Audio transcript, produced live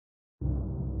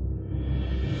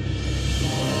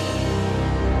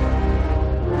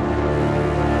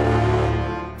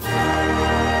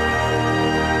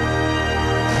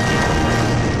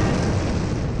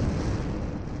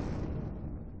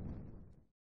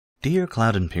Dear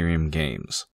Cloud Imperium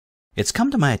Games, it's come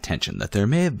to my attention that there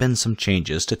may have been some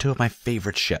changes to two of my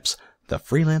favorite ships, the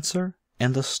Freelancer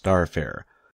and the Starfarer.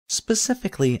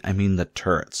 Specifically, I mean the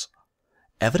turrets.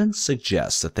 Evidence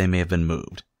suggests that they may have been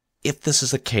moved. If this is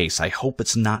the case, I hope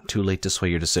it's not too late to sway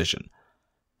your decision.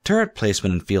 Turret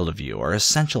placement and field of view are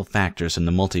essential factors in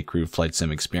the multi-crew flight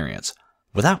sim experience.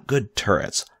 Without good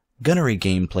turrets, gunnery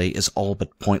gameplay is all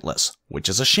but pointless, which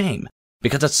is a shame,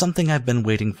 because it's something I've been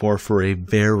waiting for a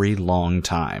very long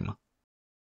time.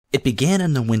 It began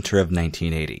in the winter of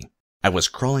 1980. I was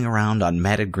crawling around on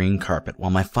matted green carpet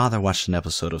while my father watched an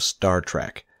episode of Star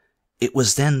Trek. It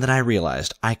was then that I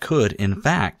realized I could, in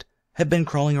fact, have been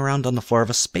crawling around on the floor of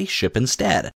a spaceship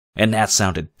instead, and that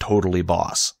sounded totally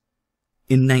boss.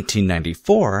 In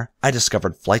 1994, I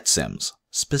discovered flight sims,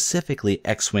 specifically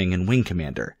X-Wing and Wing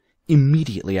Commander.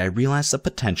 Immediately I realized the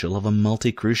potential of a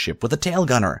multi-crew ship with a tail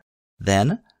gunner.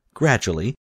 Then,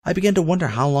 gradually, I began to wonder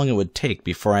how long it would take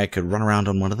before I could run around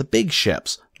on one of the big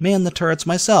ships, man the turrets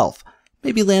myself,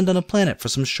 maybe land on a planet for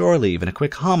some shore leave and a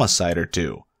quick homicide or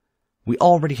two. We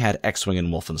already had X-Wing and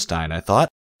Wolfenstein, I thought.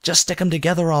 Just stick them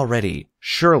together already.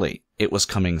 Surely it was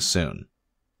coming soon.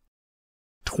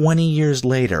 20 years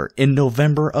later, in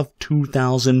November of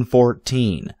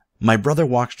 2014, my brother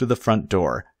walks through the front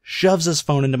door, shoves his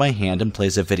phone into my hand and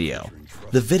plays a video.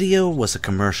 The video was a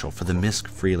commercial for the MISC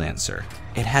Freelancer.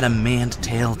 It had a manned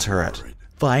tail turret.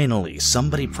 Finally,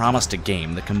 somebody promised a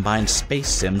game that combined space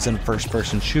sims and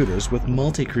first-person shooters with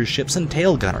multi-crew ships and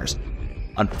tail gunners.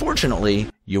 Unfortunately,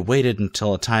 you waited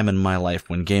until a time in my life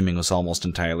when gaming was almost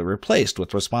entirely replaced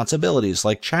with responsibilities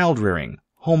like child-rearing,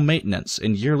 home maintenance,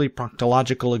 and yearly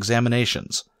proctological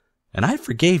examinations. And I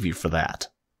forgave you for that.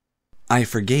 I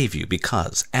forgave you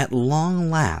because, at long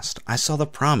last, I saw the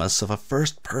promise of a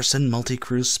first-person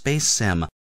multi-crew space sim.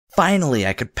 Finally,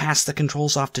 I could pass the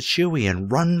controls off to Chewie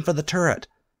and run for the turret.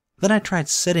 Then I tried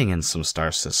sitting in some Star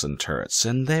Citizen turrets,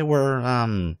 and they were,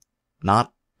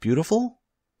 not beautiful?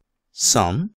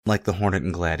 Some, like the Hornet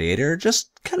and Gladiator, just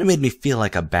kind of made me feel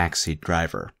like a backseat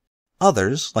driver.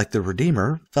 Others, like the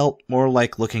Redeemer, felt more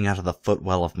like looking out of the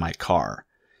footwell of my car.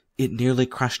 It nearly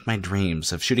crushed my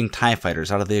dreams of shooting TIE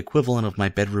fighters out of the equivalent of my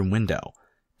bedroom window.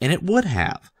 And it would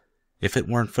have, if it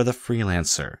weren't for the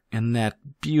Freelancer and that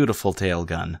beautiful tail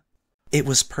gun. It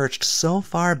was perched so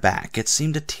far back it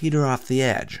seemed to teeter off the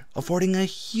edge, affording a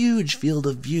huge field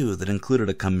of view that included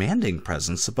a commanding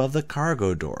presence above the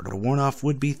cargo door to warn off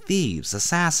would-be thieves,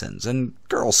 assassins, and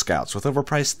Girl Scouts with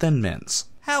overpriced Thin Mints.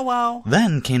 Hello.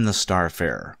 Then came the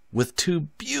Starfarer, with two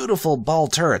beautiful ball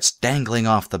turrets dangling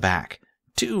off the back.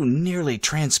 Two nearly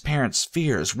transparent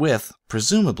spheres with,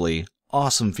 presumably,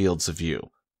 awesome fields of view.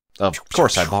 Of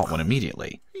course I bought one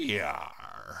immediately. Yeah.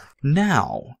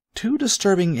 Now, two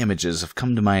disturbing images have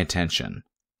come to my attention.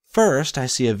 First, I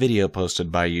see a video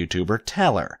posted by YouTuber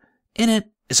Teller. In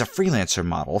it is a Freelancer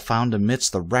model found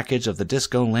amidst the wreckage of the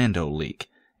Disco Lando leak.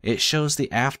 It shows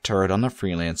the aft turret on the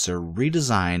Freelancer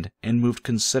redesigned and moved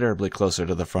considerably closer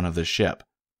to the front of the ship.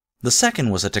 The second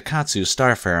was a Takatsu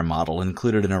Starfarer model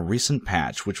included in a recent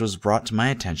patch which was brought to my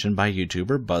attention by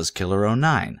YouTuber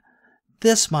BuzzKiller09.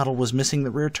 This model was missing the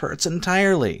rear turrets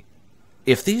entirely.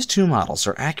 If these two models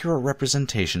are accurate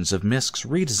representations of MISC's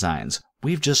redesigns,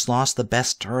 we've just lost the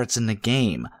best turrets in the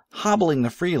game, hobbling the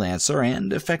Freelancer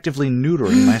and effectively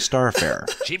neutering my Starfarer.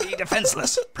 Chibi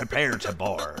defenseless. Prepare to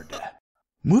board.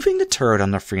 Moving the turret on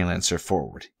the Freelancer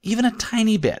forward, even a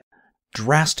tiny bit,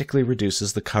 drastically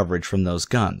reduces the coverage from those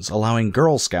guns, allowing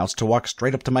Girl Scouts to walk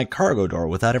straight up to my cargo door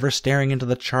without ever staring into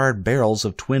the charred barrels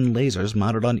of twin lasers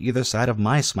mounted on either side of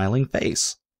my smiling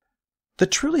face. The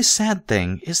truly sad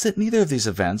thing is that neither of these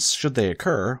events, should they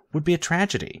occur, would be a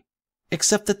tragedy,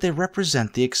 except that they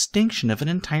represent the extinction of an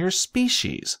entire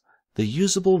species, the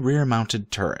usable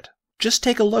rear-mounted turret. Just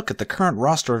take a look at the current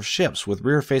roster of ships with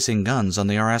rear-facing guns on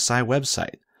the RSI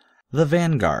website. The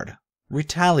Vanguard,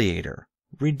 Retaliator,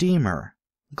 Redeemer,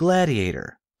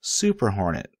 Gladiator, Super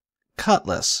Hornet,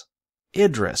 Cutlass,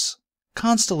 Idris,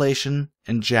 Constellation,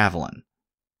 and Javelin.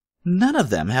 None of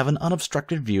them have an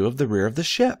unobstructed view of the rear of the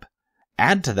ship.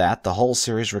 Add to that the Hull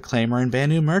Series Reclaimer and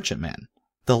Banu Merchantman.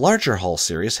 The larger Hull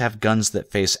Series have guns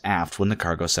that face aft when the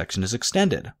cargo section is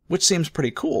extended, which seems pretty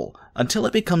cool, until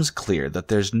it becomes clear that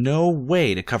there's no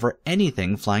way to cover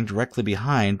anything flying directly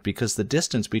behind because the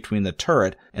distance between the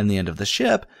turret and the end of the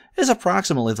ship is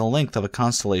approximately the length of a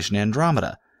constellation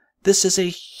Andromeda. This is a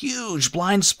huge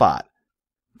blind spot.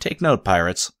 Take note,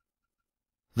 pirates.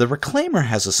 The Reclaimer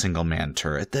has a single-man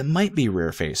turret that might be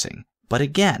rear-facing, but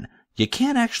again, you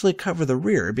can't actually cover the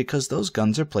rear because those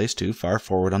guns are placed too far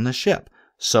forward on the ship.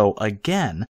 So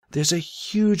again, there's a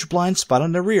huge blind spot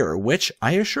on the rear, which,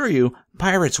 I assure you,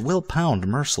 pirates will pound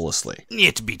mercilessly.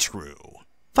 It be true.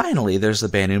 Finally, there's the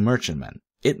Banu Merchantman.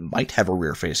 It might have a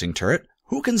rear-facing turret.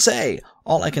 Who can say?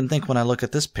 All I can think when I look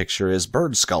at this picture is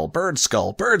bird skull, bird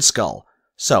skull, bird skull.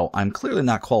 So, I'm clearly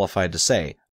not qualified to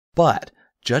say, but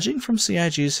judging from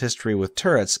CIG's history with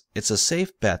turrets, it's a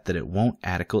safe bet that it won't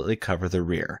adequately cover the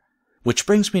rear. Which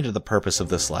brings me to the purpose of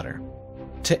this letter.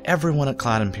 To everyone at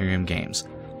Cloud Imperium Games,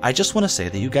 I just want to say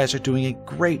that you guys are doing a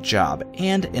great job,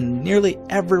 and in nearly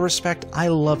every respect, I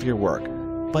love your work.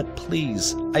 But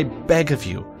please, I beg of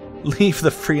you, leave the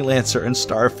Freelancer and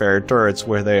Starfarer turrets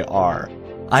where they are.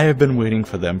 I have been waiting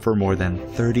for them for more than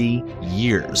 30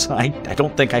 years. I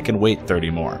don't think I can wait 30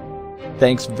 more.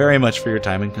 Thanks very much for your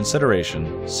time and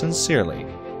consideration. Sincerely,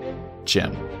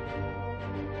 Jim.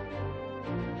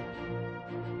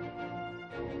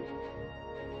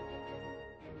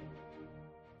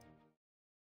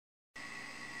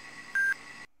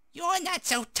 You're not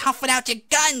so tough without your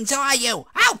guns, are you?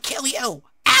 I'll kill you!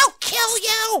 I'll kill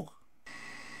you!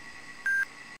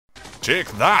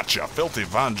 Take that, you filthy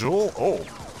vandal.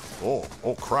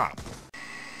 Oh, crap.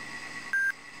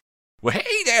 Well,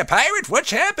 hey there, pirate, what's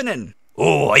happening?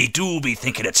 Oh, I do be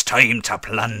thinking it's time to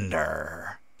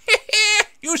plunder.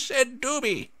 You said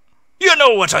doobie. You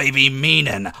know what I be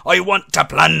meaning. I want to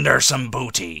plunder some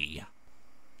booty.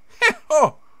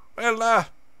 Oh, well,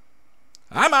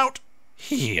 I'm out.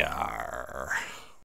 Here.